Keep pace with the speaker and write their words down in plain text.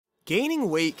Gaining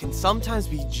weight can sometimes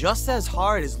be just as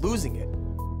hard as losing it.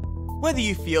 Whether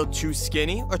you feel too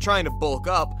skinny or trying to bulk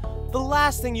up, the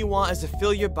last thing you want is to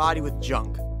fill your body with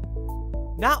junk.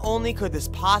 Not only could this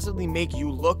possibly make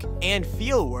you look and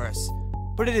feel worse,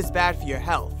 but it is bad for your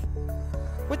health.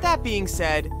 With that being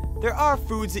said, there are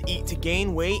foods to eat to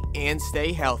gain weight and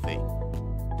stay healthy.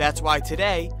 That's why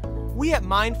today, we at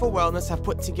Mindful Wellness have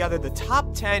put together the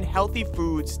top 10 healthy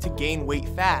foods to gain weight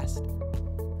fast.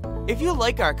 If you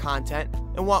like our content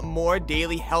and want more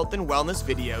daily health and wellness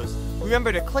videos,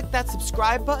 remember to click that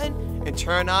subscribe button and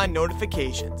turn on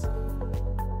notifications.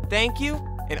 Thank you,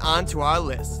 and on to our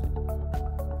list.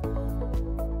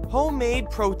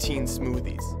 Homemade protein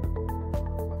smoothies.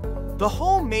 The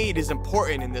homemade is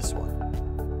important in this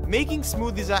one. Making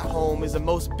smoothies at home is the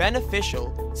most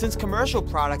beneficial since commercial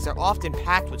products are often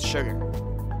packed with sugar.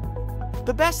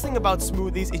 The best thing about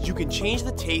smoothies is you can change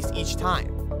the taste each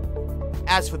time.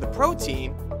 As for the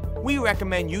protein, we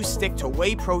recommend you stick to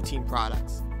whey protein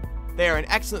products. They are an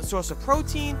excellent source of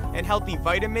protein and healthy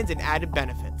vitamins and added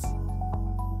benefits.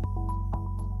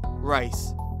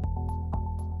 Rice.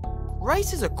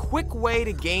 Rice is a quick way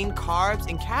to gain carbs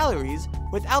and calories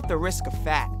without the risk of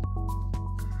fat.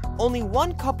 Only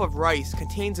 1 cup of rice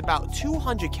contains about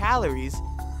 200 calories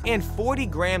and 40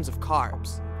 grams of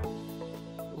carbs.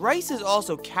 Rice is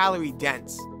also calorie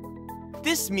dense.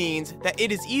 This means that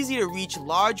it is easy to reach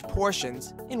large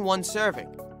portions in one serving.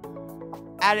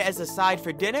 Add it as a side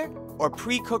for dinner or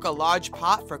pre-cook a large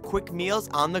pot for quick meals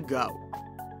on the go.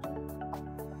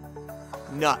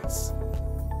 Nuts.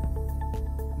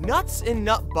 Nuts and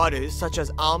nut butters such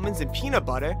as almonds and peanut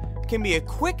butter can be a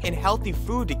quick and healthy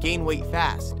food to gain weight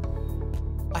fast.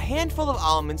 A handful of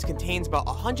almonds contains about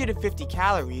 150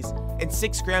 calories and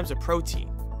 6 grams of protein.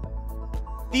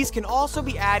 These can also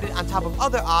be added on top of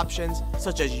other options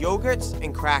such as yogurts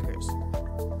and crackers.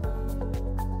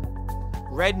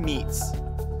 Red meats.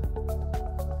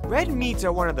 Red meats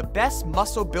are one of the best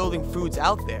muscle-building foods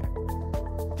out there.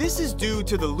 This is due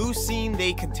to the leucine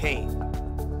they contain.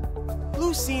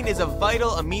 Leucine is a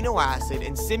vital amino acid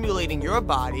in stimulating your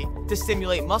body to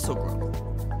stimulate muscle growth.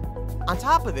 On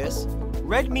top of this,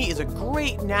 red meat is a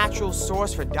great natural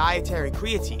source for dietary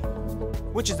creatine,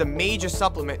 which is a major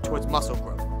supplement towards muscle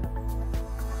growth.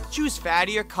 Choose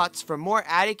fattier cuts for more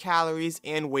added calories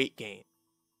and weight gain.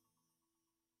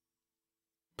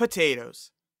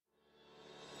 Potatoes.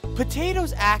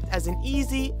 Potatoes act as an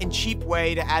easy and cheap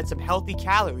way to add some healthy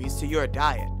calories to your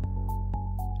diet.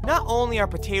 Not only are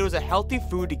potatoes a healthy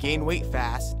food to gain weight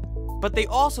fast, but they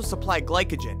also supply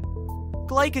glycogen.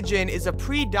 Glycogen is a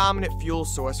predominant fuel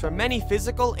source for many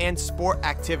physical and sport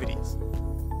activities.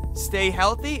 Stay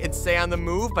healthy and stay on the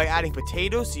move by adding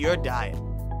potatoes to your diet.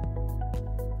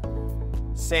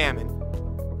 Salmon.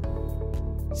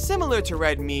 Similar to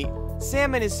red meat,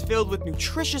 salmon is filled with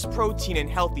nutritious protein and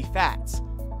healthy fats.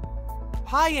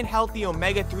 High in healthy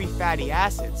omega-3 fatty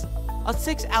acids, a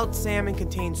 6-ounce salmon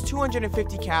contains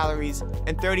 250 calories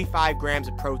and 35 grams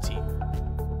of protein.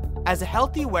 As a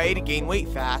healthy way to gain weight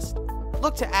fast,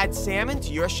 look to add salmon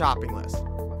to your shopping list.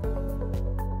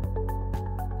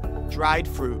 Dried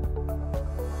fruit.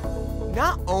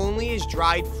 Not only is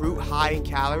dried fruit high in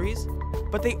calories,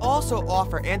 but they also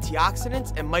offer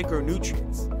antioxidants and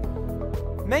micronutrients.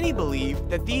 Many believe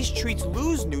that these treats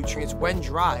lose nutrients when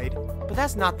dried, but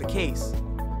that's not the case.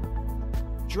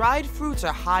 Dried fruits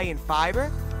are high in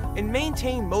fiber and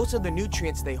maintain most of the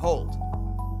nutrients they hold.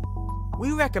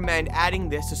 We recommend adding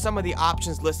this to some of the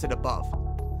options listed above.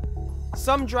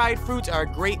 Some dried fruits are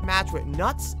a great match with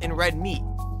nuts and red meat.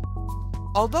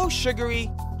 Although sugary,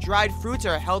 dried fruits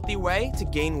are a healthy way to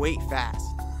gain weight fast.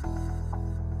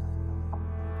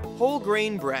 Whole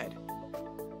grain bread.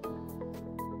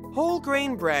 Whole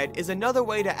grain bread is another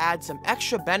way to add some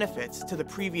extra benefits to the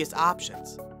previous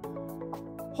options.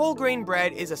 Whole grain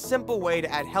bread is a simple way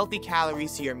to add healthy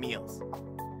calories to your meals.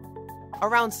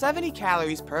 Around 70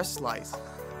 calories per slice.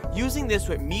 Using this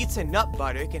with meats and nut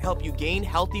butter can help you gain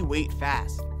healthy weight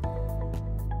fast.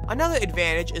 Another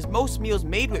advantage is most meals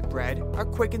made with bread are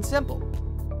quick and simple.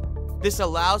 This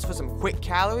allows for some quick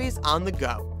calories on the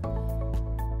go.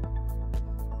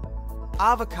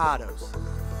 Avocados.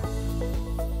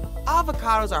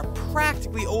 Avocados are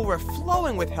practically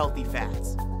overflowing with healthy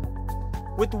fats.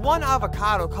 With one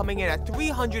avocado coming in at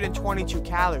 322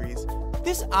 calories,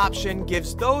 this option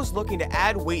gives those looking to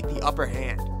add weight the upper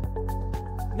hand.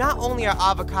 Not only are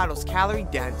avocados calorie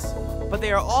dense, but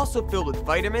they are also filled with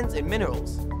vitamins and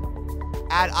minerals.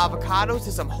 Add avocados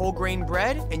to some whole grain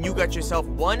bread and you got yourself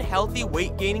one healthy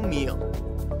weight gaining meal.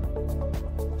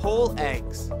 Whole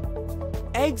eggs.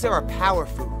 Eggs are a power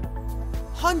food.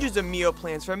 Hundreds of meal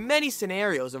plans for many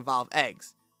scenarios involve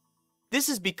eggs. This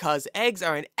is because eggs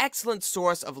are an excellent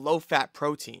source of low-fat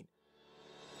protein.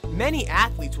 Many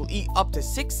athletes will eat up to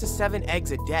 6 to 7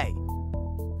 eggs a day.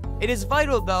 It is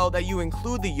vital, though, that you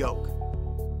include the yolk.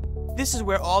 This is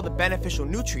where all the beneficial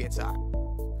nutrients are.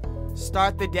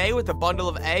 Start the day with a bundle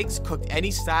of eggs cooked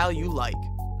any style you like.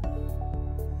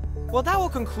 Well, that will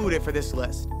conclude it for this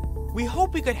list. We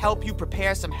hope we could help you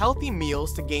prepare some healthy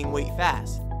meals to gain weight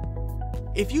fast.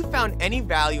 If you found any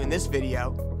value in this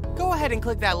video, go ahead and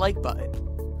click that like button.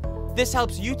 This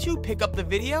helps YouTube pick up the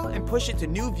video and push it to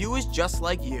new viewers just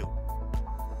like you.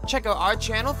 Check out our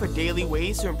channel for daily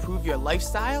ways to improve your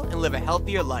lifestyle and live a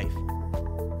healthier life.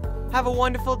 Have a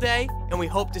wonderful day, and we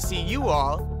hope to see you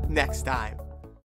all next time.